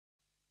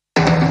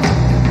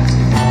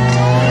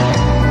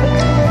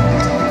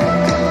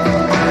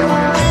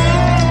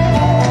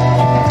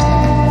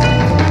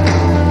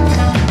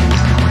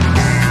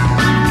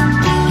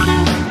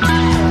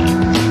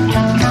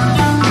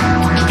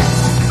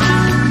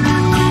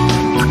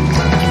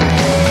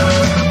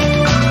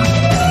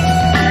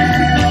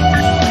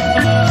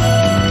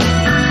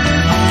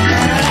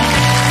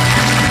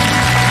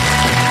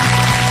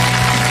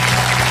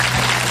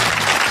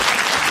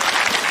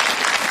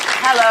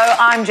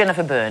I'm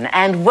Jennifer Byrne,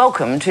 and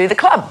welcome to the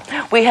club.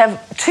 We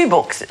have two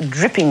books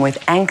dripping with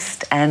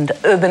angst and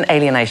urban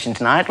alienation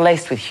tonight,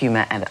 laced with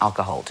humour and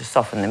alcohol to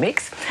soften the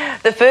mix.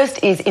 The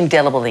first is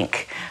Indelible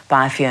Ink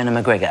by Fiona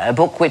McGregor, a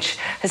book which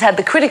has had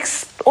the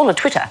critics all a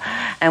Twitter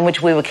and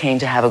which we were keen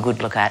to have a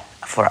good look at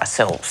for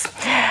ourselves.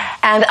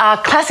 And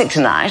our classic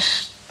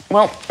tonight,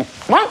 well,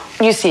 why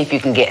don't you see if you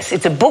can guess?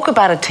 It's a book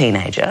about a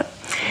teenager.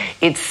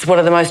 It's one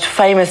of the most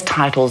famous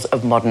titles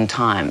of modern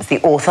times. The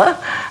author,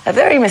 a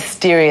very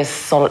mysterious,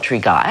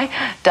 solitary guy,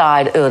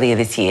 died earlier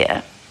this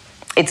year.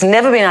 It's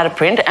never been out of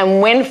print,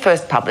 and when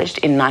first published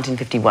in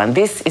 1951,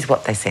 this is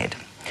what they said.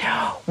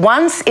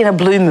 Once in a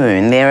blue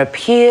moon, there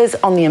appears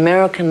on the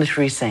American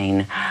literary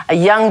scene a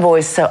young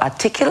voice so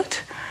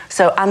articulate,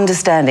 so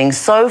understanding,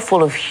 so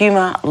full of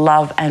humour,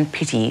 love and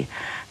pity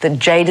that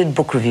jaded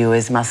book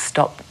reviewers must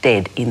stop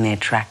dead in their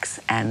tracks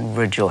and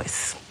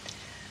rejoice.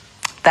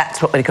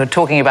 That's what we're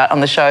talking about on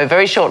the show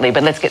very shortly,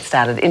 but let's get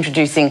started.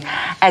 Introducing,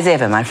 as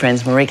ever, my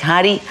friends Marique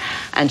Hardy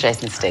and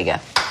Jason Steger.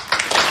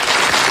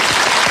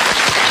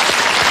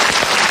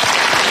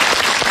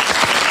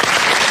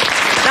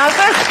 Now, our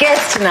first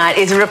guest tonight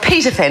is a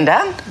repeat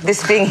offender,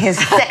 this being his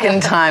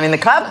second time in the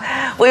club.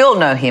 We all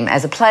know him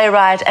as a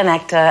playwright, an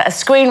actor, a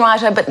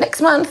screenwriter, but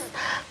next month,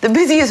 the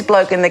busiest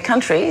bloke in the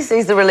country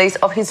sees the release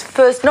of his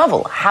first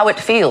novel, How It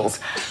Feels.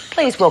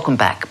 Please welcome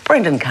back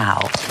Brendan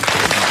Cowell.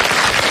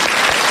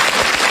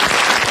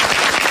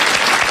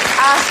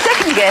 Our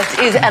second guest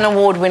is an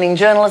award-winning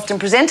journalist and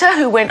presenter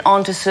who went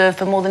on to serve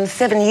for more than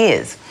 7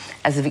 years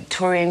as a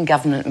Victorian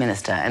government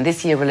minister, and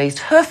this year released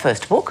her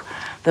first book,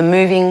 the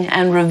moving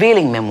and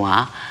revealing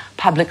memoir,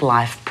 Public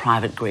Life,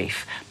 Private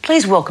Grief.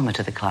 Please welcome her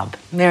to the club,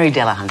 Mary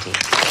Delahunty.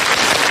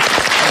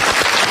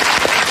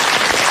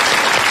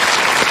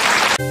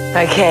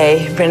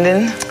 Okay,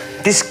 Brendan,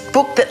 this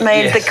book that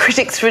made the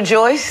critics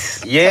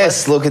rejoice?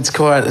 Yes, look, it's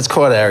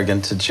quite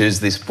arrogant to choose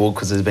this book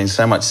because there's been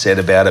so much said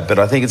about it, but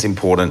I think it's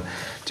important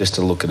just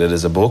to look at it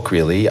as a book,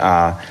 really.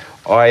 I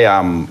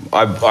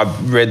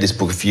read this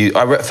book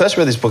first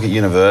read this book at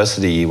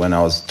university when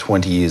I was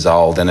 20 years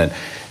old, and it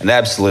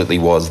absolutely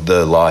was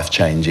the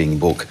life-changing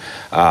book.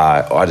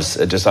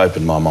 It just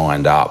opened my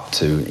mind up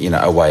to,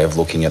 a way of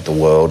looking at the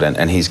world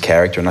and his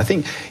character. And I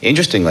think,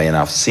 interestingly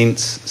enough,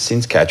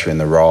 since Catcher in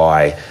the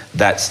Rye,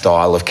 that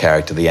style of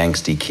character, the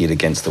angsty kid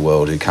against the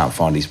world who can't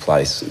find his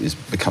place, has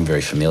become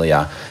very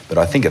familiar. But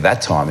I think at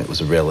that time it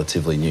was a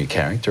relatively new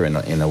character in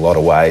a lot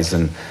of ways.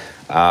 And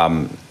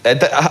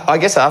I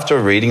guess after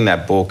reading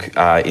that book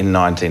in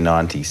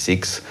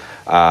 1996,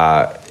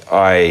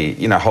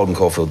 Holden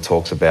Caulfield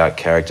talks about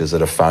characters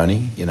that are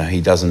phony.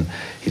 He doesn't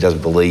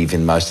believe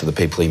in most of the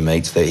people he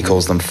meets. He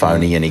calls them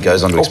phony, and he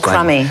goes on to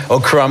explain...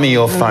 crummy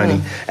or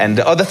phony. And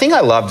the thing I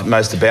loved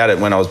most about it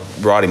when I was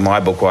writing my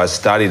book, why I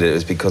studied it,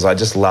 was because I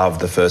just loved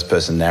the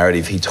first-person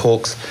narrative. He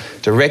talks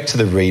direct to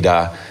the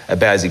reader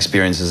about his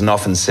experiences and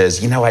often says,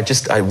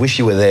 I wish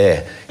you were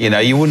there.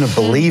 You wouldn't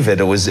believe it.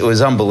 It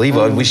was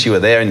unbelievable. I wish you were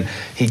there. And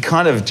he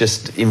kind of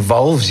just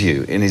involves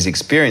you in his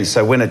experience.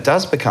 So when it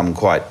does become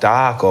quite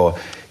dark, or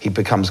he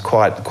becomes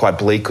quite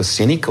bleak or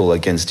cynical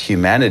against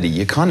humanity,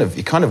 you're kind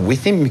of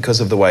with him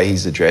because of the way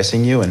he's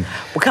addressing you. And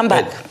we'll come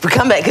back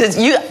because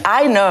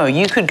I know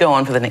you could go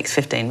on for the next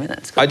 15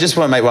 minutes. I just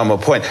want to make one more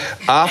point.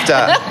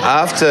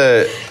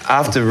 After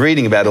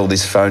reading about all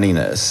this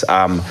phoniness,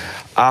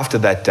 after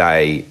that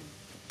day,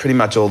 pretty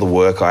much all the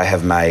work I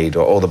have made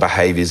or all the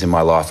behaviours in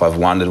my life, I've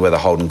wondered whether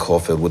Holden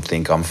Caulfield would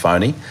think I'm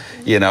phony.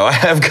 I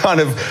have kind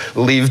of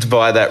lived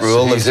by that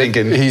rule of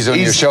thinking... He's on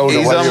your shoulder.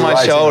 He's on my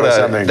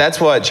shoulder. That's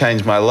why it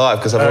changed my life,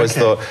 because I've always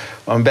thought,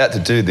 I'm about to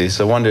do this.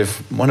 I wonder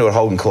what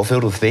Holden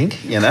Caulfield will think,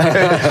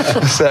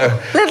 So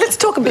let's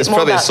talk a bit more about... It's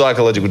probably a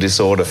psychological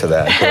disorder for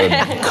that.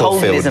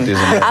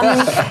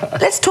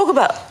 Caulfieldism. Let's talk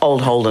about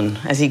old Holden,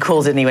 as he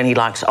calls it when he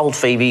likes old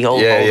Phoebe,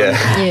 old Holden.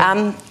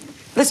 Yeah.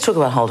 Let's talk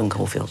about Holden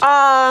Caulfield.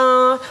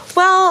 Well,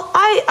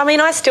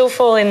 I still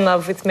fall in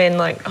love with men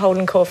like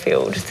Holden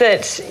Caulfield.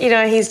 That,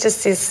 he's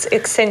just this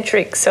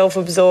eccentric,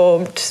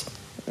 self-absorbed,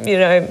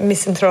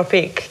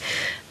 misanthropic,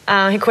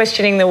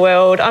 questioning the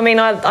world.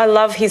 I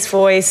love his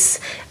voice.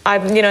 I,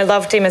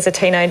 loved him as a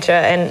teenager,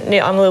 and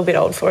I'm a little bit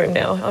old for him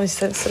now. I'm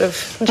sort of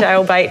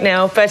jailbait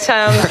now, but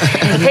I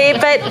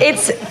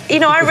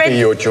read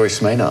your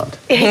Joyce Maynard.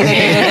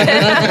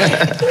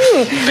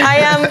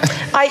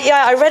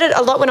 I read it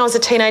a lot when I was a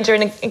teenager,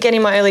 and again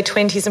in my early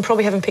 20s, and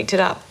probably haven't picked it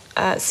up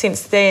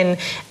since then.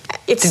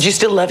 Did you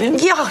still love him?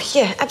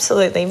 Yeah,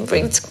 absolutely.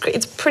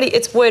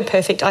 It's word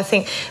perfect, I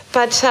think.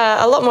 But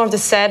a lot more of the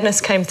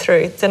sadness came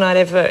through than I'd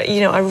ever.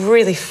 I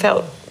really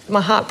felt my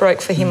heart broke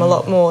for him a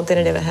lot more than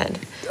it ever had.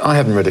 I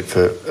haven't read it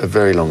for a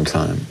very long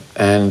time,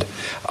 and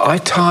I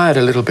tired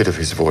a little bit of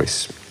his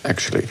voice,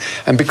 actually.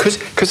 And because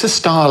the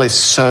style is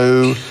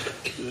so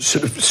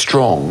sort of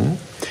strong,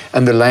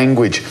 and the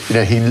language,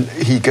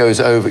 he goes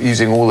over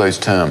using all those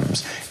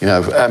terms.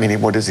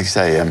 What does he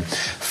say?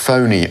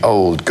 Phony,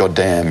 old,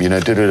 goddamn,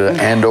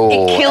 and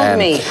all. It killed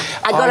me.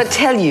 I got to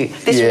tell you,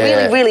 this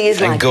really is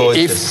like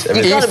gorgeous.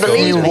 If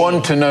you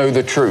want to know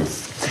the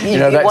truth, You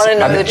want to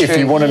know the truth. If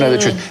you want to know the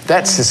truth,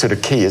 that's the sort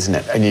of key, isn't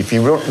it? And if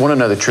you want to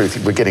know the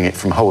truth, we're getting it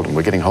from Holden.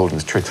 We're getting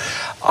Holden's truth.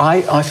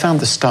 I found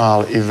the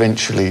style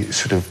eventually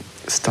sort of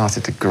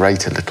started to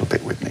grate a little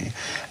bit with me.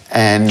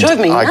 And drove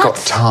me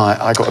nuts.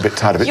 I got a bit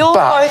tired of it. You're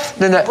but,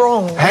 both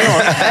wrong. Hang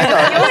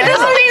on. It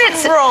doesn't mean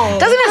it's wrong.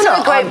 Doesn't mean it's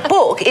not a great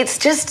book. It's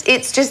just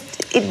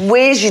it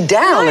wears you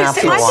down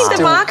after a while. I think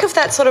the mark of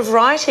that sort of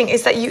writing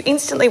is that you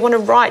instantly want to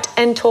write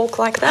and talk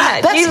like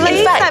that. That's you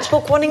leave that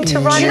book wanting to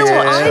write. Do you know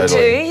what I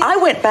do? I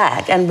went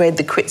back and read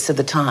the crits of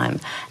the time,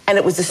 and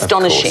it was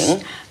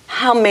astonishing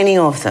how many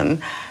of them,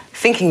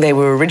 thinking they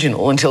were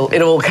original until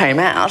it all came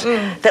out,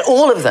 that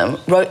all of them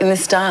wrote in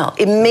this style.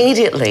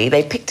 Immediately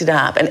they picked it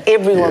up and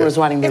everyone was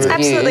writing the reviews.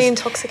 It's absolutely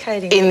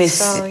intoxicating. In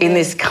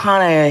this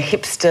kind of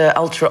hipster,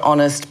 ultra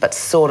honest, but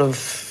sort of,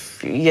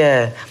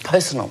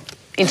 personal,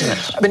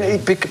 intimate. I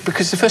mean,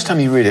 because the first time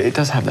you read it, it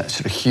does have that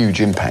sort of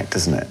huge impact,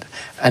 doesn't it?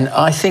 And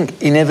I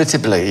think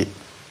inevitably,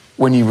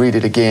 when you read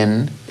it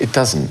again, it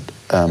doesn't,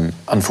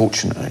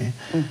 unfortunately.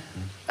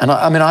 And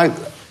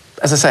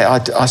as I say,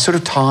 I sort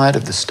of tired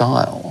of the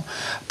style,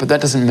 but that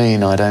doesn't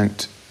mean I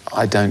don't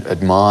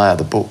admire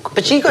the book.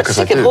 But you got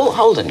sick of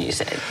Holden, you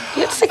said.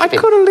 You got sick of him.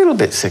 I got a little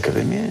bit sick of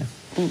him,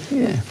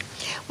 yeah.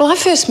 Well, I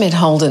first met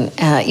Holden,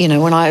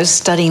 when I was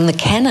studying the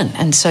canon,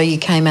 and so you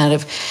came out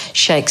of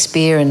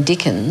Shakespeare and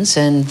Dickens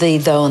and thee,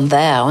 thou and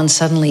thou, and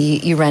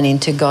suddenly you ran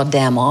into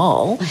goddamn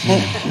all.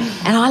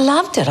 And I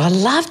loved it. I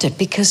loved it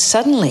because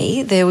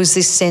suddenly there was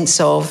this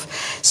sense of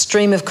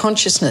stream of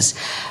consciousness.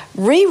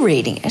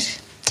 Rereading it,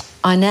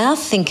 I now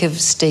think of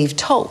Steve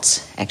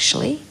Toltz,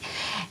 actually,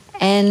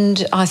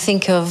 and I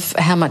think of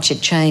how much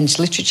it changed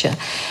literature.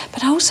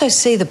 But I also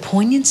see the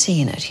poignancy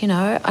in it, and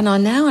I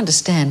now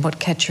understand what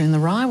Catcher in the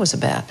Rye was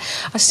about.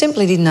 I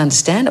simply didn't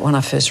understand it when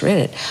I first read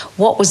it.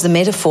 What was the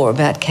metaphor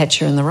about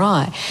Catcher in the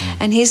Rye?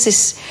 And here's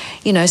this,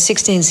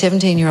 16,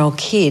 17-year-old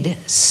kid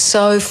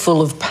so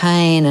full of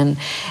pain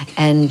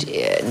and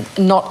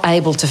not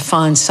able to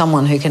find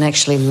someone who can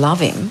actually love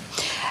him,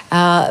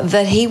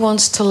 that he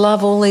wants to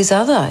love all these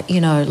other,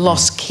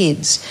 lost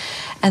kids.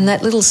 And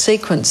that little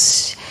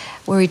sequence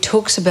where he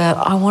talks about,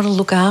 I want to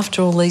look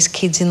after all these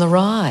kids in the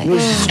Rye.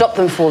 Stop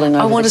them falling over the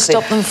cliff. I want to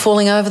stop them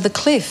falling over the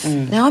cliff.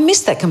 Now, I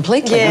missed that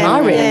completely when I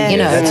read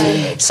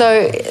it,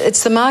 So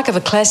it's the mark of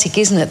a classic,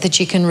 isn't it,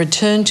 that you can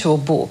return to a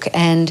book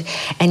and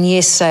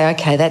yes, say,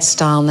 OK, that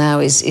style now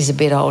is a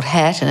bit old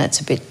hat and it's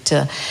a bit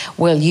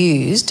well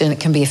used and it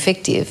can be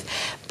effective,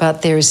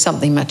 but there is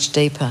something much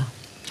deeper.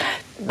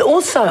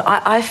 Also,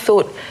 I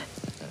thought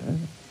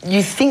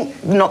you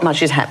think not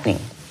much is happening,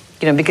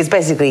 because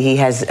basically he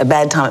has a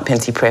bad time at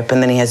Pensy Prep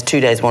and then he has 2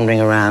 days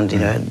wandering around,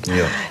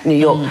 New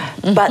York.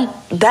 But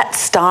that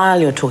style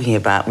you're talking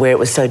about, where it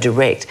was so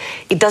direct,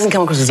 it doesn't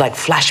come across as like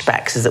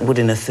flashbacks as it would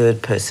in a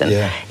third person.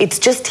 Yeah. It's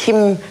just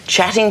him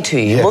chatting to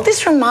you. Yeah. Well,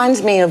 this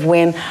reminds me of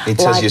when... He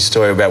tells you a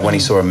story about when he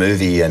saw a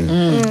movie and,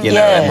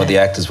 and what the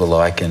actors were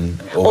like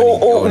and...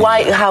 Or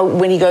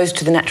when he goes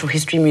to the Natural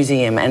History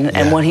Museum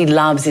and what he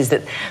loves is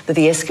that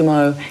the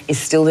Eskimo is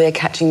still there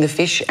catching the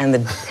fish and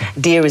the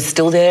deer is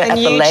still there at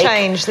the lake.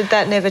 And you change,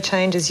 that never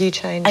changes, you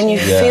change. And you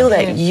feel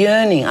that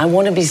yearning. I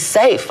want to be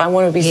safe. I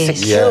want to be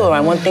secure. I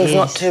want things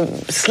not to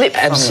slip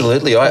from me.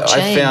 Absolutely.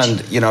 I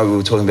found, we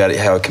were talking about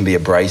how it can be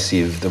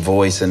abrasive, the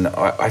voice, and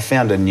I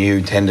found a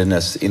new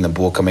tenderness in the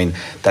book. I mean,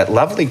 that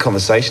lovely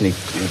conversation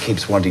he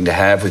keeps wanting to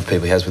have with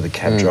people he has with the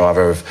cab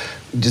driver of,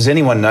 does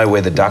anyone know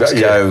where the ducks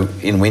go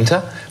in winter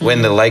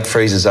when the lake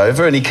freezes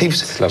over? And he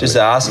keeps just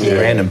asking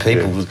random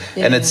people.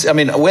 Yeah. And it's,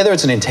 whether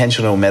it's an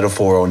intentional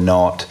metaphor or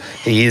not,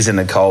 he is in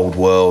a cold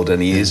world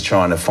and he is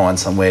trying to find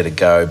somewhere to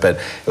go. But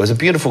it was a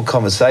beautiful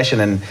conversation.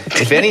 And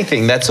if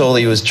anything, that's all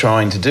he was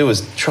trying to do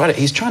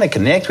he's trying to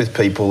connect with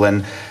people.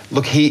 And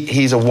look,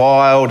 he's a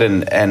wild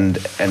and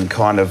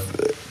kind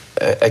of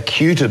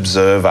acute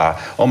observer,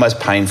 almost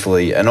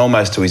painfully and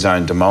almost to his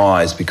own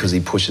demise because he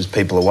pushes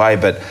people away.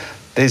 But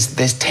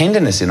there's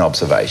tenderness in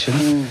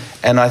observation,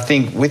 and I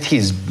think with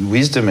his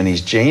wisdom and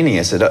his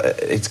genius,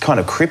 it's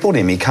kind of crippled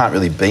him. He can't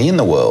really be in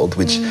the world,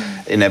 which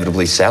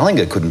inevitably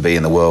Salinger couldn't be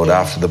in the world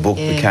after the book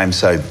became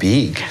so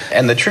big.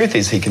 And the truth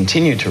is he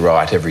continued to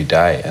write every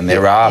day, and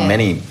there are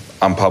many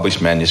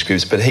unpublished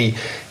manuscripts, but he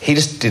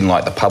just didn't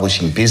like the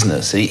publishing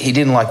business. He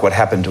didn't like what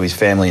happened to his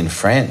family and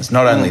friends,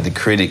 not only the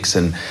critics,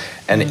 and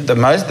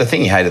the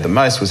thing he hated the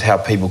most was how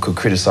people could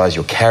criticise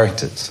your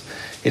characters.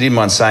 He didn't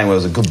mind saying whether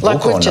it was a good book or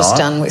not. Like we've just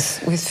done with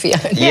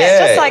Fiona.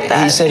 Yeah, just like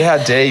that. He said,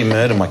 how dare you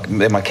murder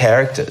my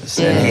characters?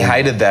 Yeah. And he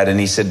hated that, and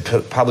he said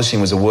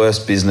publishing was the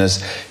worst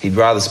business. He'd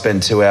rather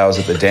spend 2 hours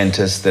at the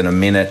dentist than a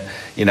minute,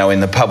 in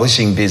the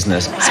publishing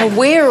business. So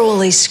where are all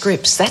these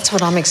scripts? That's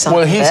what I'm excited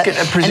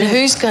about. And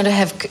who's going to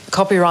have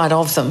copyright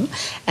of them?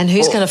 And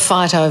who's going to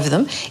fight over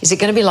them? Is it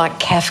going to be like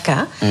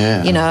Kafka,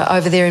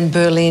 over there in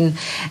Berlin?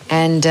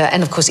 And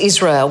of course,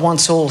 Israel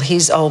wants all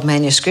his old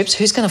manuscripts.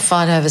 Who's going to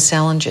fight over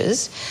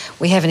Salinger's?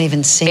 We haven't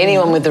even seen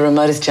anyone with the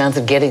remotest chance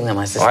of getting them,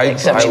 I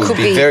suspect. I would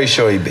be very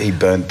sure he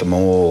burnt them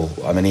all.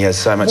 He has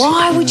so much...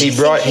 Why would you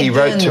think he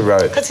wrote to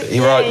write? He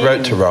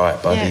wrote to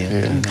write by the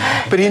end.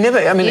 But he never...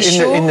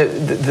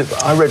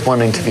 I read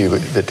one interview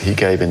that he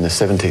gave in the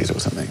 70s or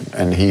something,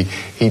 and he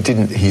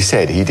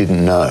said he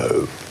didn't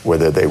know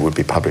whether they would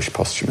be published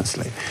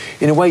posthumously.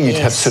 In a way, you'd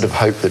have sort of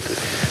hope that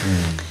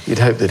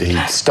he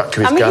stuck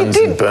to his guns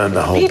and burned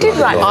the whole. He did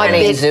write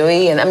Finding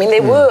Zooey, and I mean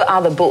there were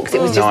other books.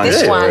 It was just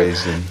this one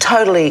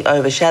totally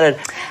overshadowed.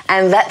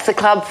 And that's the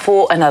club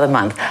for another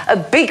month. A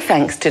big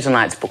thanks to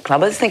tonight's book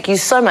clubbers. Thank you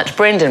so much,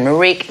 Brendan,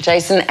 Marique,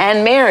 Jason,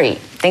 and Mary.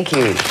 Thank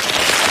you.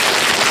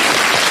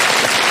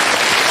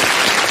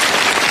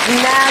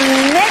 Now,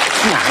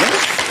 next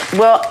month,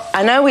 well,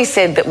 I know we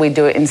said that we'd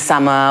do it in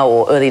summer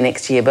or early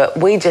next year, but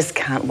we just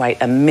can't wait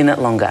a minute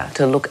longer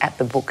to look at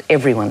the book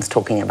everyone's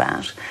talking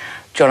about,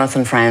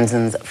 Jonathan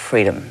Franzen's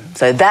Freedom.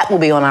 So that will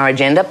be on our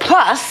agenda,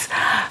 plus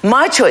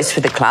my choice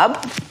for the club,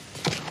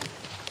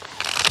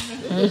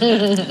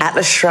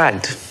 Atlas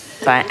Shrugged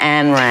by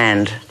Ayn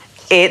Rand.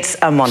 It's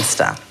a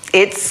monster.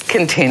 It's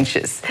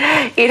contentious.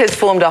 It has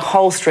formed a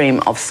whole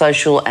stream of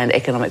social and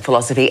economic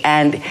philosophy,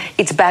 and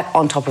it's back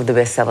on top of the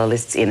bestseller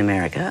lists in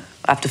America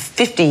after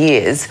 50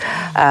 years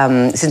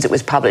since it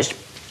was published,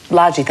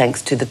 largely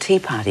thanks to the Tea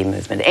Party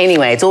movement.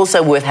 Anyway, it's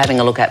also worth having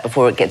a look at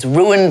before it gets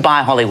ruined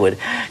by Hollywood,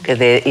 because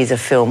there is a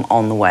film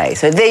on the way.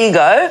 So there you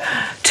go.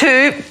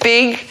 2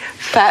 big,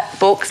 fat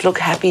books. Look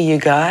happy, you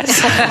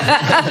guys.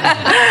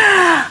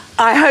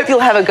 I hope you'll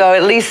have a go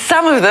at least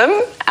some of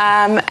them.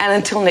 And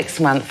until next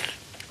month,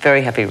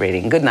 very happy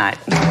reading. Good night.